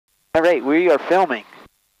All right, we are filming.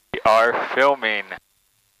 We are filming.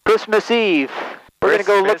 Christmas Eve. We're gonna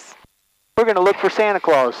go look. We're gonna look for Santa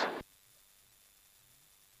Claus.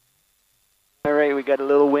 All right, we got a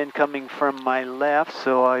little wind coming from my left,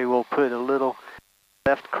 so I will put a little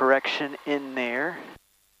left correction in there.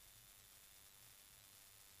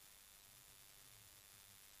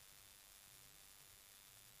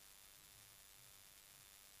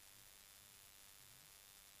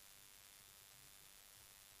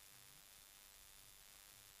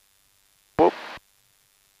 Whoop.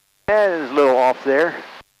 That is a little off there.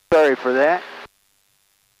 Sorry for that.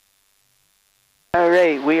 All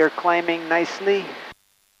right, we are climbing nicely.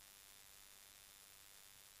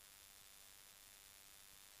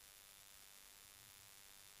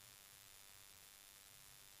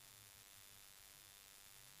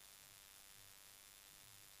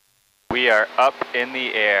 We are up in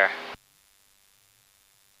the air.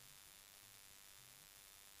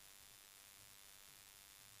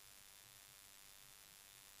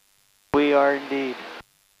 We are indeed.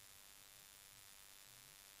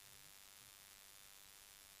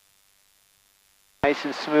 Nice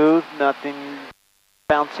and smooth, nothing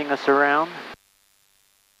bouncing us around.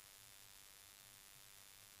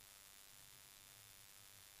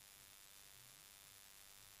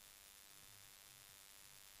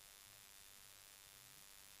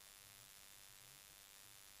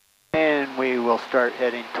 And we will start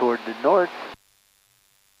heading toward the north.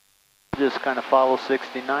 Just kind of follow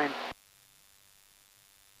 69.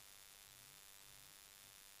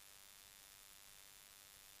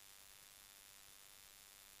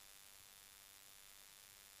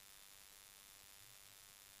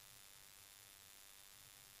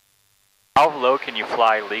 How low can you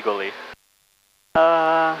fly legally?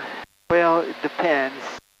 Well, it depends.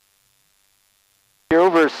 If you're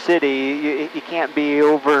over a city, you can't be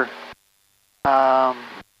over, no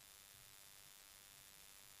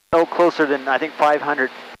closer than, I think, 500,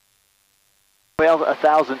 well,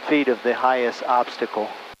 1,000 feet of the highest obstacle.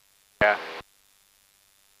 Yeah.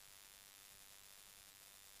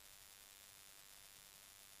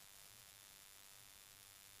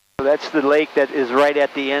 So that's the lake that is right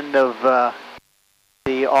at the end of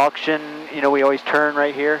the auction. You know, we always turn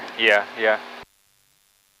right here. Yeah, yeah.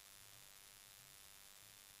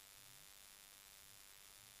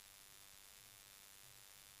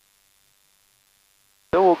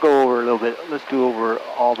 So we'll go over a little bit. Let's do over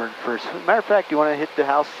Auburn first. Matter of fact, you want to hit the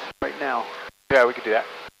house right now? Yeah, we could do that.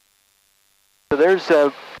 So there's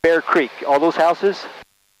Bear Creek. All those houses?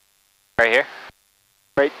 Right here?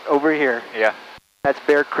 Right over here. Yeah. That's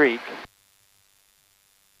Bear Creek.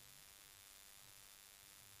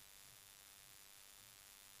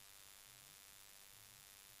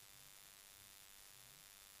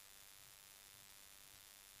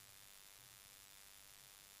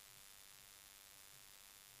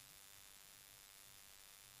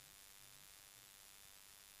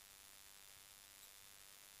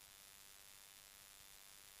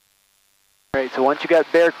 Right, so once you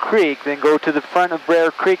got Bear Creek, then go to the front of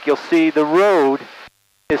Bear Creek. You'll see the road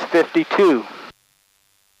is 52.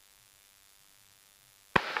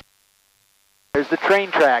 There's the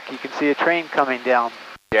train track. You can see a train coming down.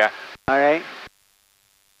 Yeah. All right.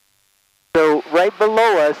 So right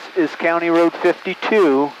below us is County Road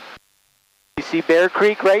 52. You see Bear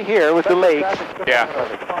Creek right here with the lakes.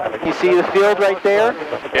 Yeah. You see the field right there?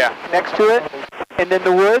 Yeah. Next to it? And then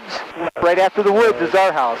the woods? Right after the woods is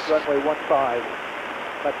our house. Runway 15.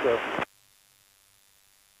 Let's go.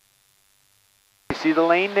 You see the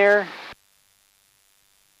lane there?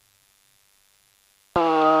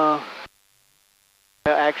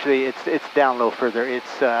 Actually, it's down a little further.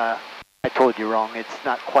 It's I told you wrong. It's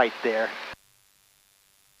not quite there.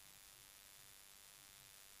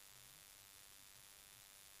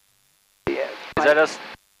 Yeah. Is that us?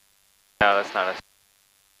 No, that's not us.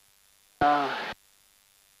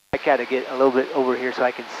 I gotta get a little bit over here so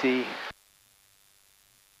I can see.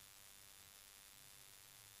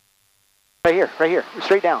 Right here,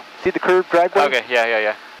 straight down. See the curved driveway? Okay,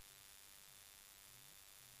 yeah.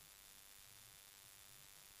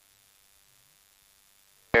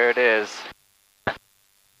 There it is.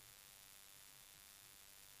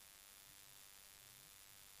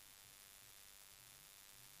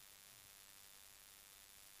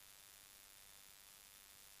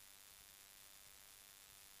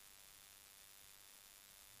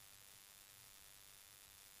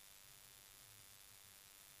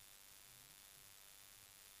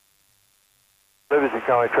 Liberty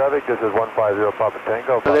County traffic, this is 150 Papa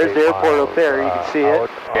Tango. So there's the airport up there, you can see it.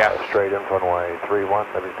 Yeah. Straight in runway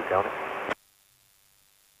 31, Liberty County.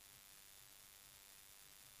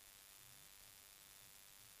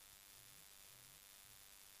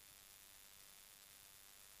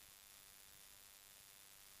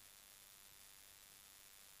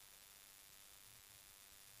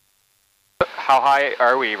 how high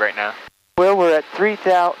are we right now? Well, we're at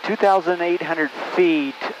 2,800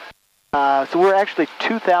 feet, so we're actually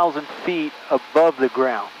 2,000 feet above the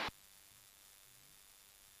ground.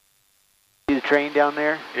 See the train down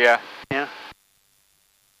there? Yeah. Yeah.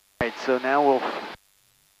 All right, so now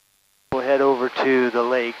we'll head over to the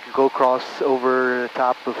lake, go across over the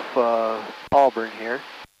top of Auburn here.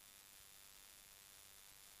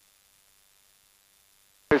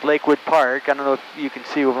 There's Lakewood Park. I don't know if you can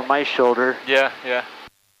see over my shoulder. Yeah, yeah.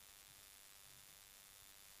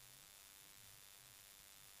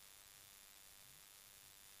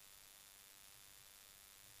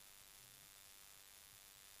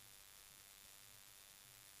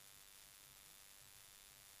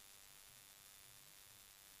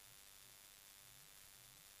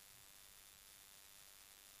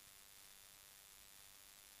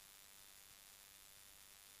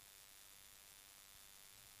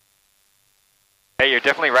 Hey, you're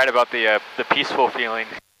definitely right about the peaceful feeling.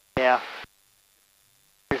 Yeah.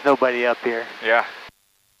 There's nobody up here. Yeah.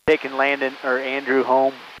 Taking Landon or Andrew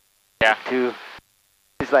home. Yeah.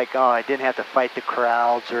 He's like, oh, I didn't have to fight the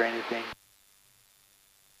crowds or anything.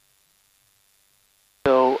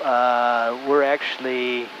 So we're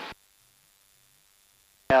actually,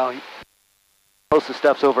 most of the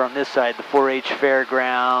stuff's over on this side. The 4-H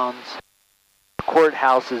fairgrounds,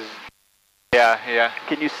 courthouses. Yeah, yeah.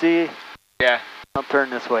 Can you see? Yeah. I'll turn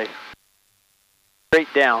this way.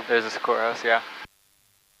 Straight down. There's this courthouse, yeah.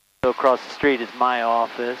 So across the street is my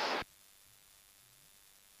office.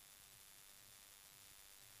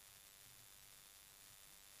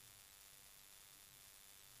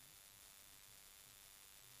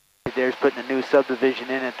 There's putting a new subdivision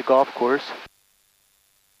in at the golf course.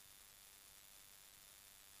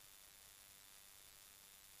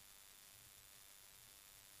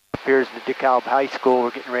 Here's the DeKalb High School.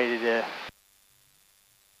 We're getting ready to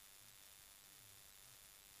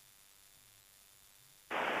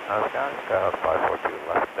Sky, 542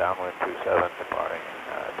 left, downwind 27, departing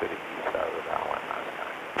to the east out of the downwind,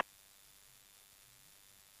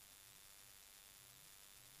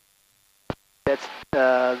 Sky.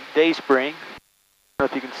 That's Day Spring. I don't know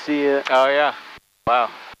if you can see it. Oh, yeah. Wow.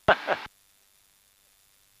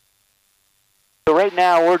 So right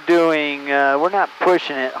now we're doing, we're not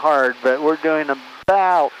pushing it hard, but we're doing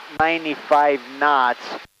about 95 knots,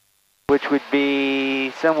 which would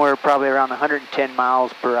be somewhere probably around 110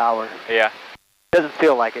 miles per hour. Yeah. Doesn't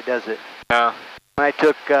feel like it, does it? No. When I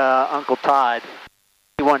took Uncle Todd,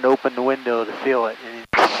 he wanted to open the window to feel it. And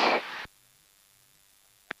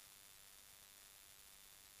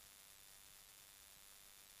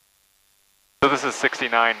So this is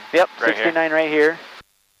 69. yep, right 69 here. right here.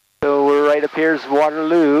 So we're right up here's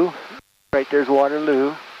Waterloo. Right there's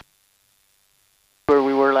Waterloo, where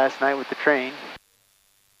we were last night with the train.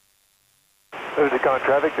 This is DeKalb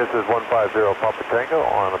traffic, this is 150 Papa Tango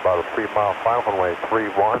on about a 3-mile final runway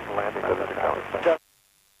 31, landing to the DeKalb.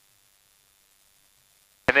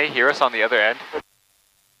 Can they hear us on the other end?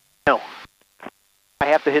 No. I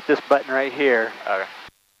have to hit this button right here. Okay.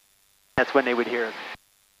 That's when they would hear us.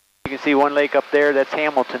 You can see one lake up there, that's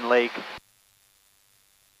Hamilton Lake.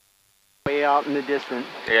 Way out in the distance.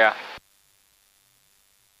 Yeah.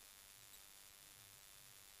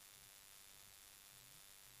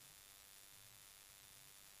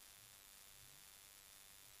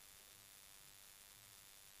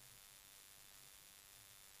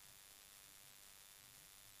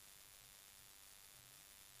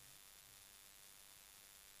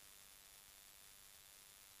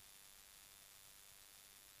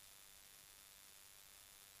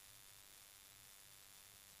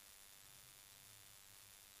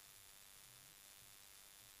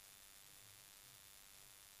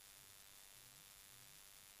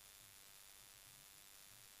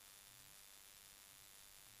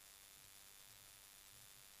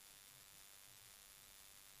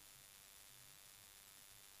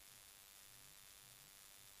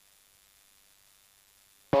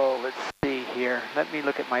 Oh, let's see here. Let me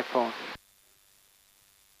look at my phone.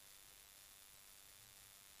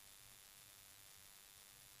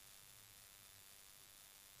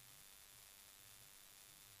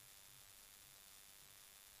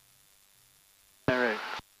 All right,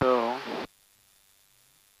 so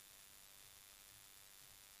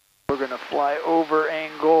we're going to fly over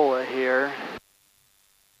Angola here.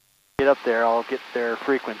 Get up there, I'll get their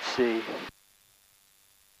frequency.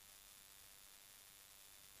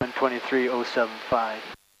 123.075.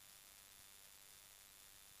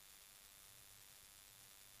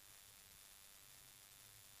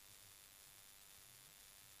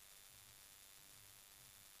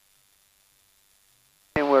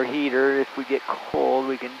 And we're heater. If we get cold,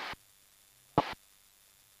 we can up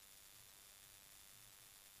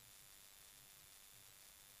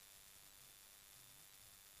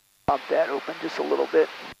Pop that open just a little bit.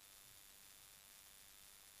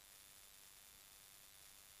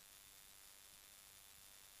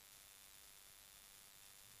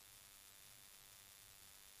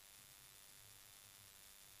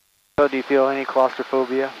 So do you feel any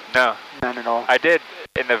claustrophobia? No. None at all? I did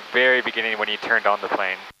in the very beginning when you turned on the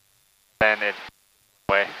plane. Then it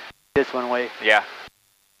went away. This one way? Yeah.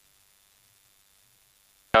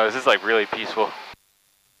 No, this is like really peaceful.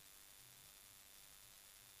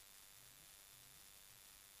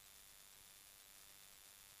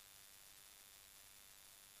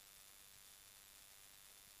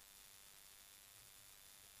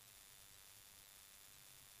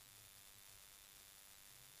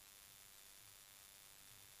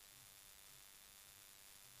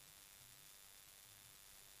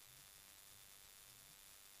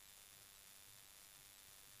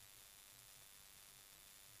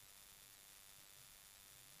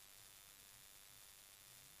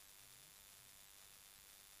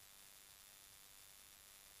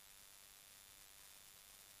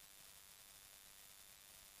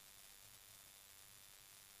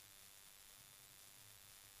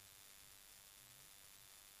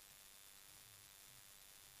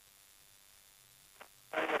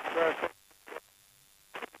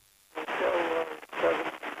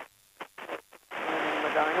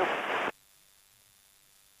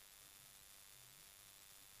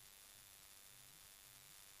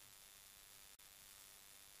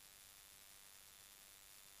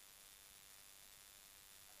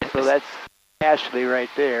 So that's Ashley right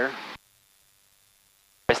there.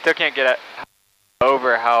 I still can't get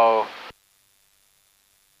over how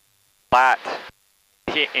flat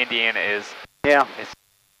Indiana is. Yeah. It's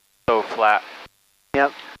so flat.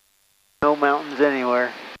 Yep. No mountains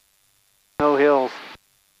anywhere. No hills.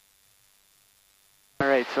 All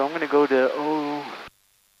right, so I'm going to go to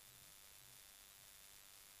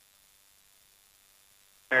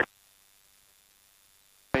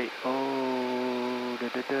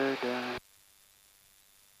da.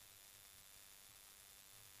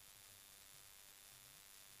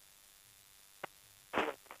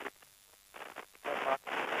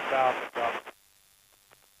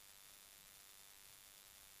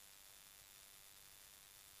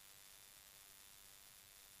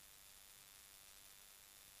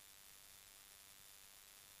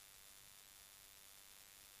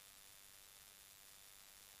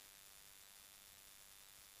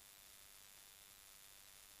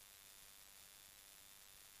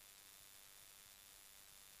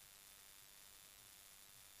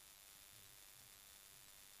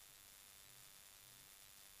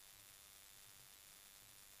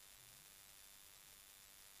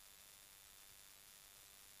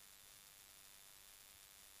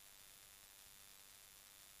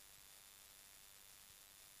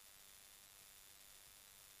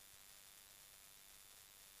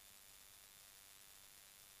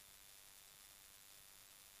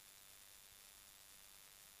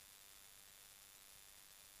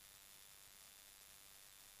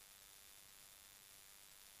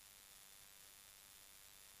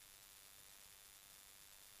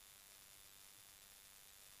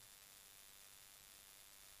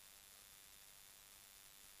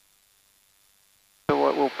 So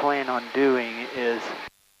what we'll plan on doing is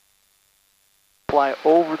fly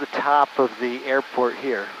over the top of the airport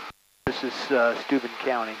here. This is Steuben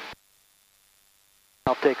County.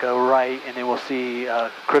 I'll take a right and then we'll see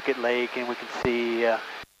Crooked Lake and we can see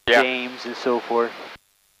James and so forth.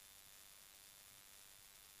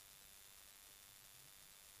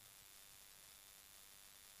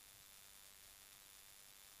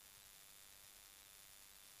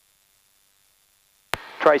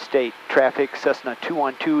 Tri-state traffic, Cessna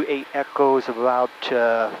 2128 echoes about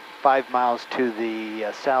 5 miles to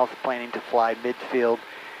the south, planning to fly midfield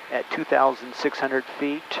at 2,600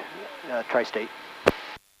 feet, tri-state.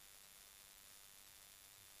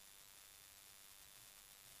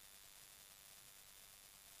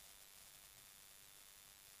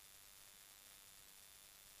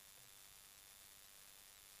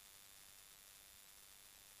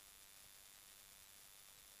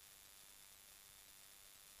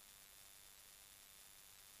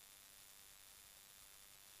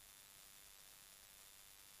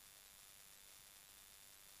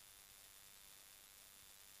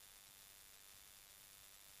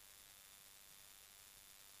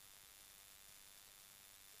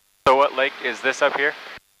 So what lake is this up here?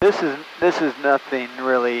 This is nothing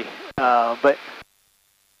really, but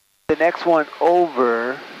the next one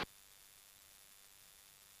over.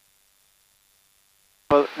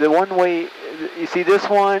 Well, the one way you see this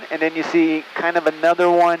one, and then you see kind of another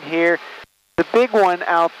one here. The big one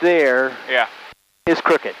out there. Yeah. is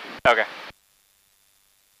crooked. Okay.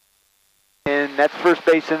 And that's first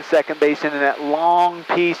basin, second basin, and that long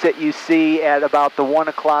piece that you see at about the 1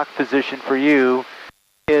 o'clock position for you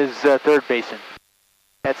is third basin.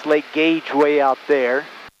 That's Lake Gage way out there.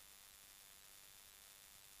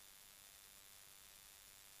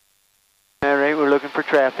 All right, we're looking for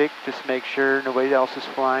traffic. Just make sure nobody else is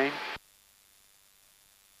flying.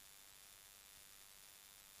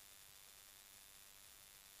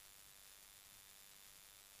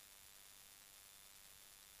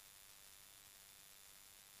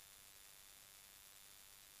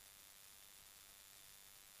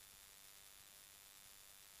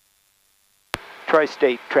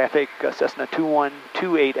 Tri-State traffic, Cessna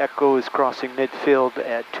 2128 Echo is crossing midfield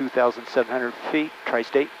at 2,700 feet,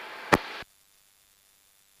 Tri-State.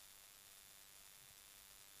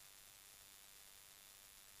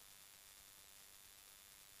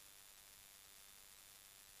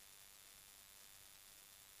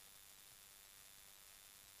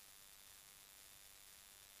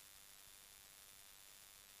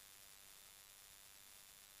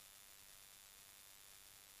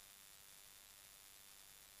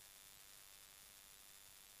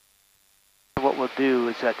 What we'll do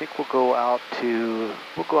is I think we'll go out to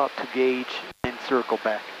Gage and circle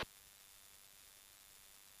back.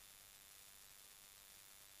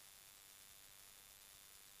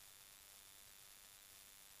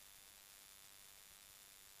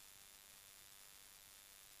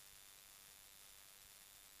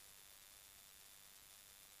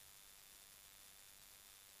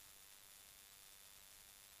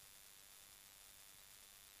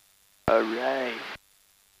 All right.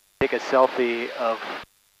 Take a selfie of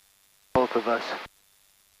both of us.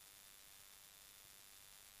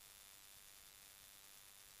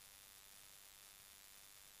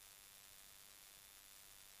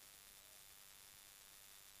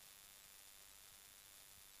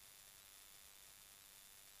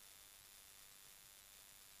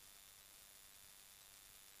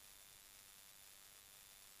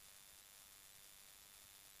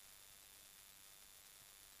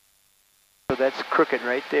 So that's crooked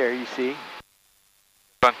right there, you see?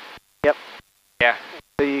 Fun. Yep. Yeah.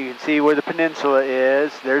 So you can see where the peninsula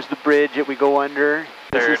is. There's the bridge that we go under.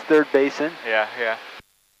 This is third basin. Yeah, yeah.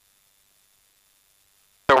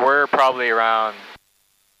 So we're probably around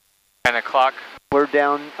 10 o'clock. We're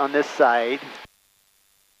down on this side.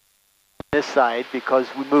 This side because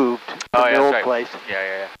we moved from the old place. Yeah,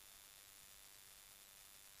 yeah, yeah.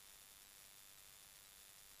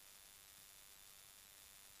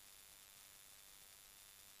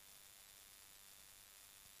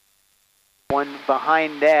 One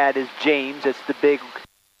behind that is James. It's the big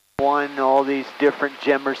one, all these different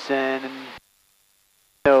Jemerson and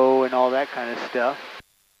snow and all that kind of stuff.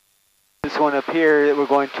 This one up here that we're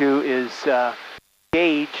going to is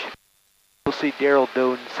Gage. We'll see Daryl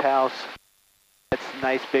Doden's house. That's a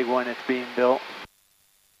nice big one that's being built.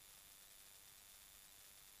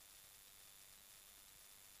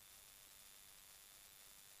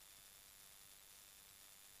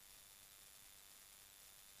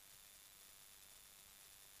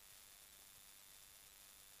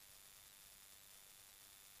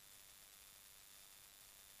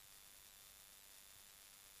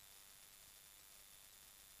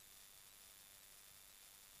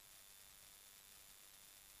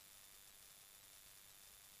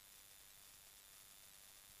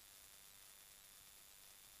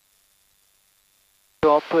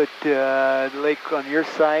 So I'll put the lake on your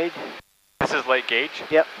side. This is Lake Gage?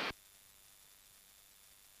 Yep.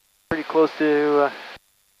 Pretty close to,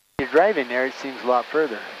 you're driving there, it seems a lot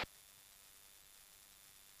further.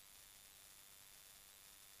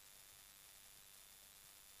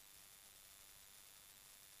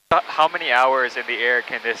 How many hours in the air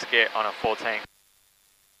can this get on a full tank?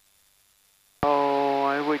 Oh,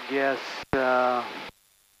 I would guess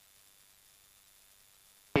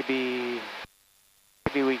maybe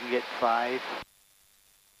we can get 5.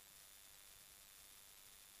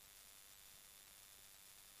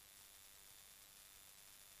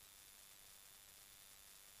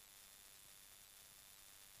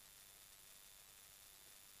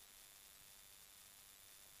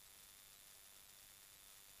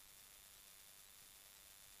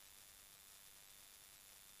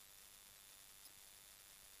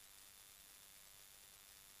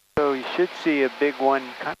 So you should see a big one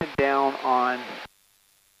coming down on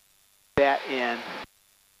that end.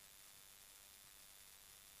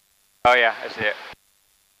 Oh yeah, I see it.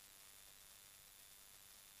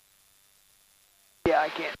 Yeah, I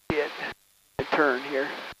can't see it. A turn here.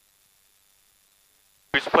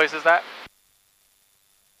 Whose place is that?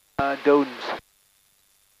 Doden's.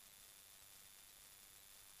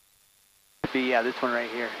 would be, yeah, this one right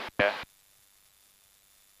here. Yeah.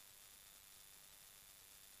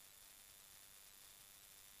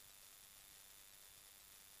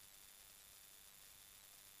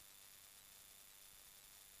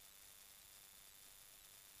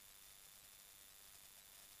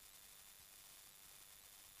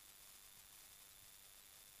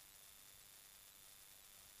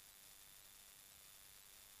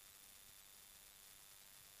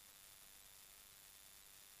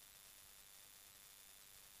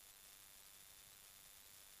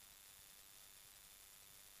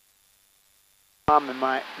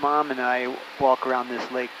 Mom and I walk around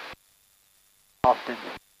this lake often.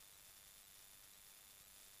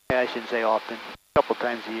 Yeah, I shouldn't say often. A couple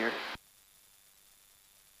times a year.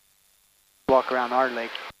 Walk around our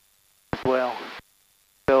lake as well.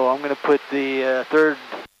 So I'm going to put the third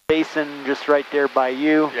basin just right there by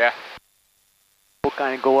you. Yeah. We'll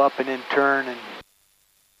kind of go up and then turn and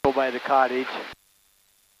go by the cottage.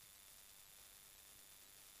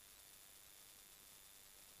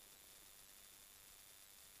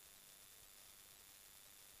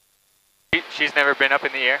 She's never been up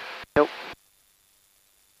in the air? Nope.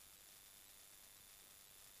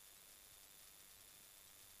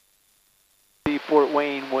 See Fort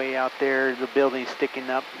Wayne way out there, the building sticking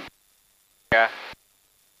up. Yeah.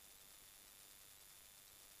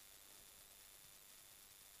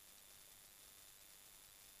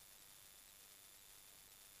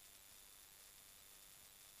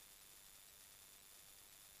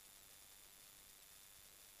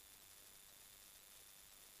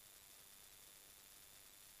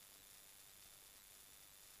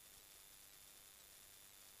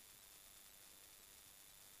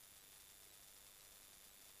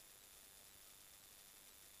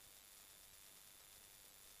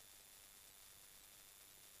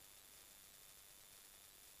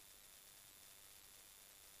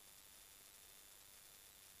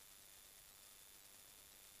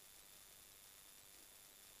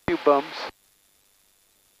 Few bumps.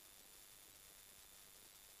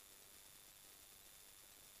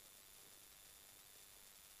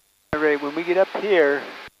 All right, when we get up here,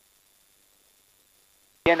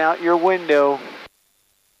 again out your window,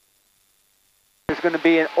 there's going to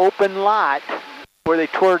be an open lot where they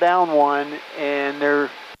tore down one and they're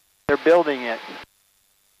building it.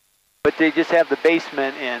 But they just have the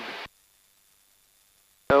basement in.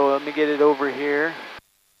 So let me get it over here.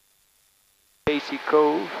 Casey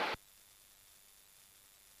Cove.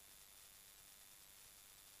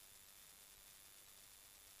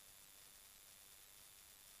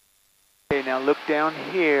 Okay, now look down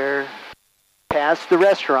here, past the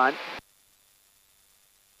restaurant.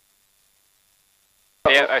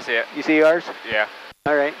 Yeah, I see it. You see ours? Yeah.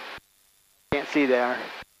 All right. Can't see there,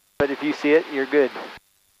 but if you see it, you're good.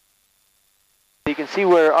 You can see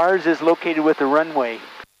where ours is located with the runway.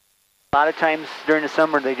 A lot of times during the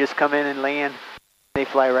summer, they just come in and land. They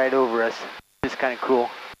fly right over us. It's kind of cool.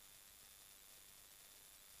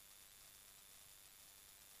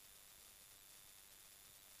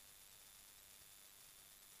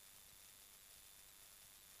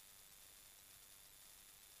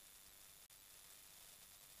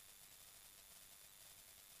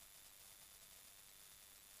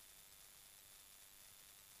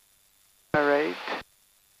 All right.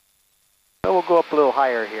 So we'll go up a little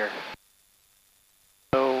higher here.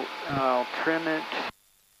 So I'll trim it.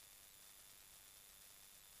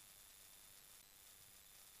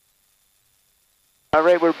 All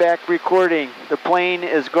right, we're back recording. The plane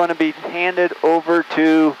is going to be handed over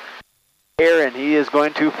to Aaron. He is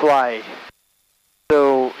going to fly.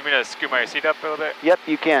 So, You mean to scoot my seat up a little bit? yep,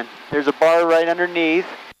 you can. There's a bar right underneath.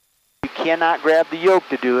 You cannot grab the yoke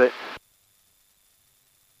to do it.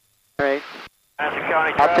 All right.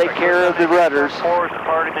 I'll take care of the rudders,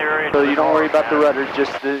 so you don't worry about the rudders,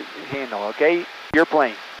 just the handle, okay? Your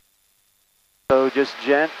plane. So just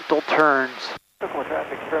gentle turns.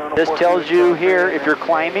 This tells you here if you're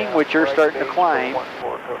climbing, which you're starting to climb.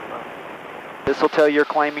 This will tell you you're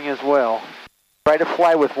climbing as well. Try to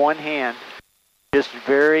fly with one hand, just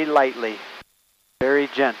very lightly, very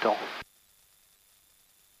gentle.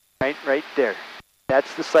 Right there.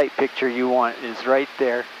 That's the sight picture you want, is right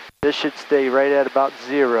there. This should stay right at about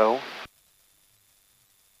 0.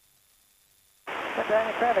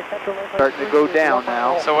 Starting to go down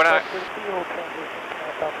now. So when I...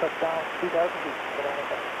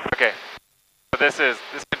 Okay. So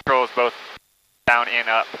this controls both down and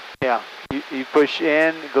up. Yeah. You push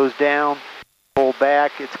in, it goes down. Pull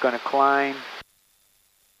back, it's going to climb.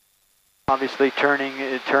 Obviously turning,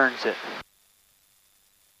 it turns it.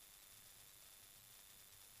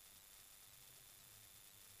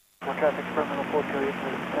 Traffic terminal 4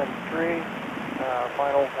 heading 3.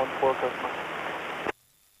 Final 14 customer.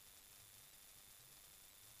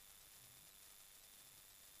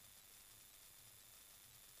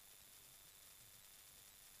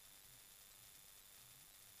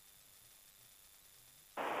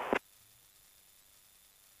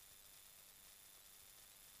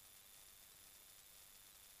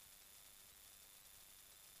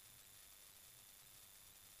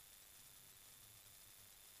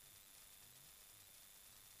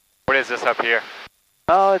 What is this up here?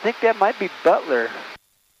 Oh, I think that might be Butler.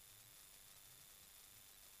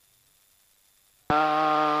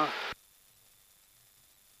 Yeah,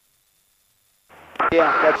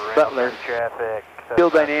 that's Butler. Traffic.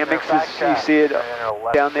 Field dynamics, you see it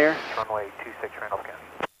down there. Runway 26 Randolph County.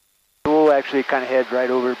 We'll actually kind of head right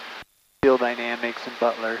over field dynamics and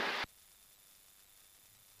Butler.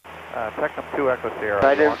 Technum 2 Echo Sierra.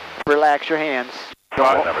 Try to relax your hands.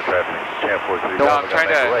 Number traffic, Champ 43. No, I'm trying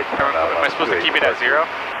to, am I supposed to keep it at 0?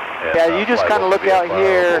 Yeah, you just kind of look out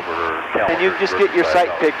here and you just get your sight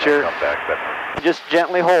picture. Just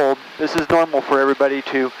gently hold. This is normal for everybody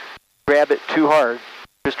to grab it too hard.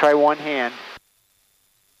 Just try one hand.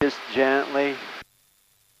 Just gently.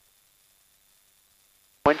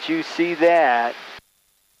 Once you see that,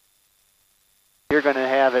 you're going to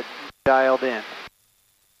have it dialed in.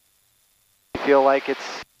 You feel like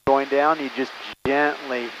it's going down, you just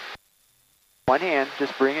gently, one hand,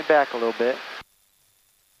 just bring it back a little bit.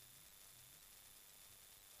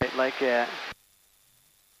 Right like that.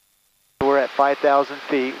 We're at 5,000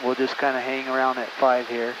 feet. We'll just kind of hang around at 5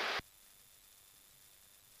 here.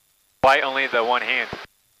 Why only the one hand?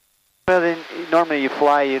 Well, then normally you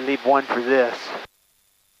fly, you leave one for this.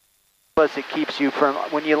 Plus it keeps you from,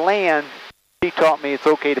 when you land, he taught me it's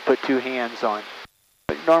okay to put 2 hands on.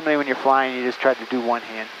 But normally when you're flying, you just try to do one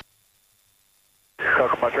hand.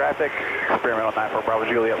 Kokomo traffic, experimental 94 Bravo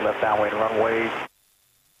Juliet, left downwind runway.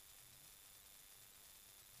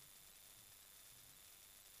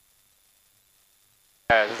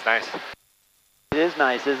 Yeah, this is nice. It is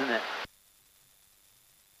nice, isn't it?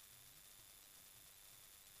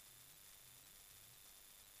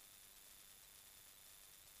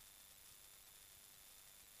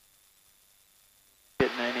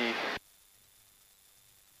 Getting any...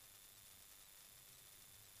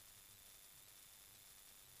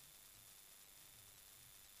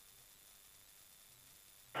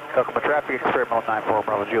 Kokomo traffic, experimental 94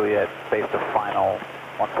 Bravo Juliet, base to final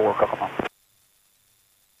 14 Kokomo.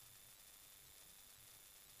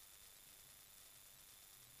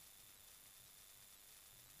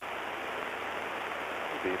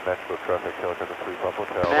 Metro traffic, helicopter 3 Buffalo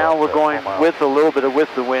Tower. Now we're going with a little bit of with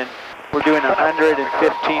the wind. We're doing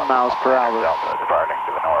 115 miles per hour. Departing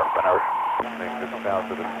to the north, whenever. South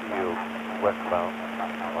to the field, westbound.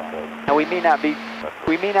 Now we may not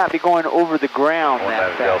be going over the ground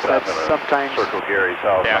that fast. That's sometimes. Circle Gary's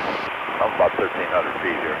house. Yeah. I'm about 1,300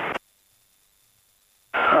 feet here.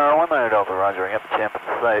 19 Delta, roger. Up to Champ at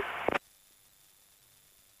the site.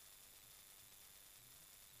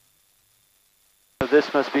 So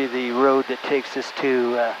this must be the road that takes us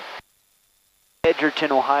to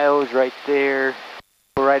Edgerton, Ohio is right there.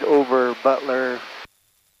 We're right over Butler.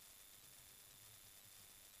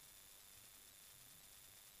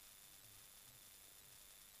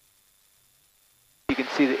 You can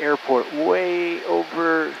see the airport way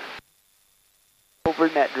over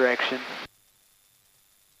in that direction.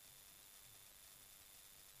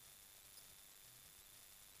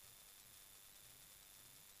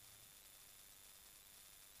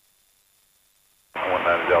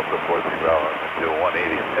 Delta 43 Bravo, do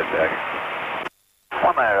 180 head back.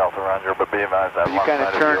 19 Delta, roger, but be advised that you kind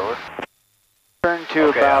of turn to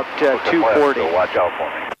okay, about 240. So watch out for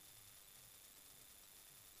me.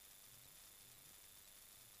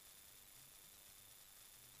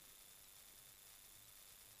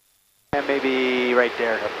 And maybe right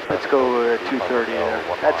there. Let's go 230 there.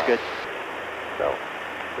 That's good. So,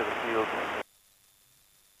 to the field.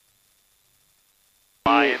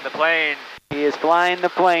 Flying the plane. He is flying the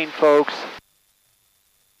plane, folks.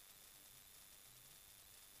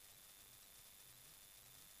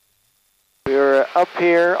 We're up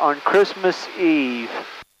here on Christmas Eve.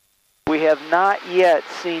 We have not yet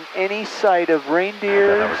seen any sight of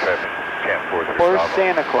reindeers or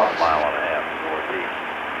Santa Claus. Mile and a half northeast.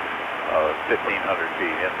 1,500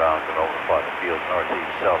 feet inbound and overfly the field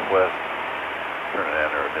northeast, southwest. Turn and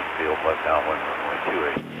enter midfield, left downwind runway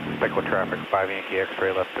 28. Pickle traffic, 5 Yankee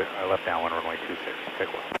X-ray, left downwind runway 26.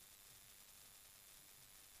 Pickle.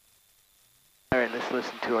 All right, let's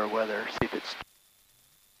listen to our weather, see if it's...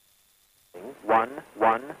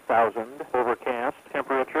 1,000, overcast,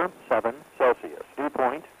 temperature 7 Celsius, dew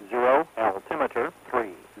point 0 altitude. altimeter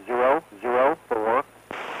 3004.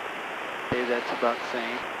 Okay, that's about the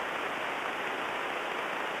same.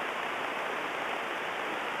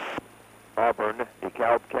 Auburn,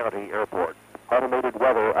 DeKalb County Airport. Automated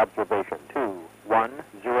weather observation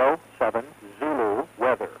 2107 Zulu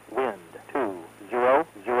weather. Wind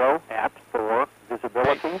 200 at 4.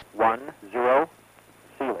 Visibility 10.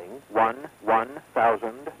 Ceiling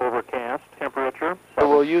 11,000. Overcast. Temperature. So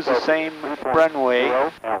we'll use the same runway.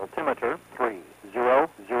 Altimeter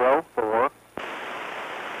 3004.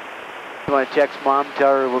 You want to text Mom,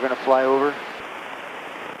 tell her we're going to fly over?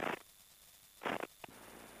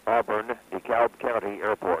 Auburn, DeKalb County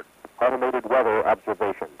Airport. Automated weather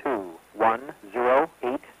observation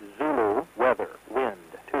 2108 Zulu weather. Wind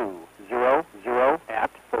 200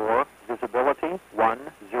 at 4. Visibility 10.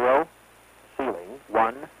 Ceiling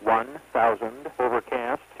 11,000.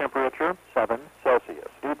 Overcast. Temperature 7 Celsius.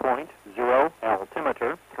 Dew point 0.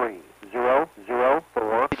 Altimeter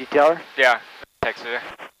 3004. Did you tell her? Yeah, text her.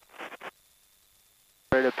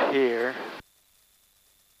 Right up here.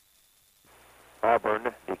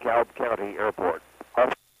 Auburn, DeKalb County Airport.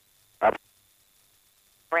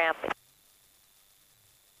 Ramp.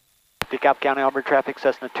 DeKalb County, Auburn traffic,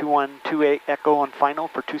 Cessna 2128 Echo on final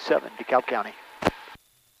for 27, DeKalb County.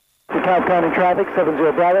 DeKalb County traffic,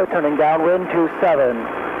 70 Bravo, turning downwind 27,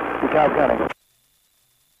 DeKalb County.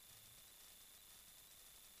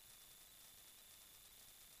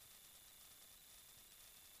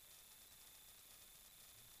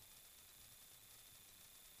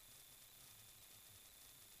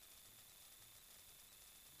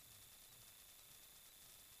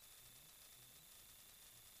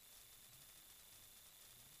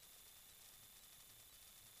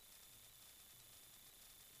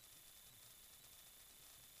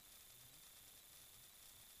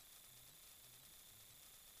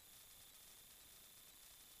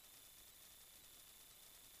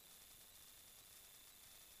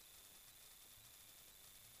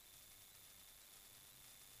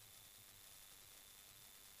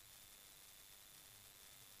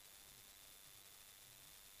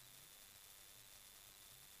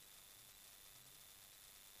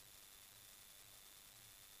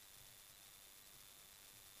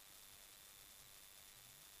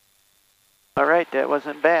 All right, that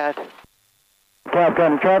wasn't bad. DeKalb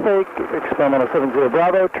County traffic, experimental 70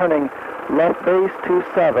 Bravo, turning left base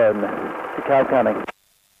 27, DeKalb County.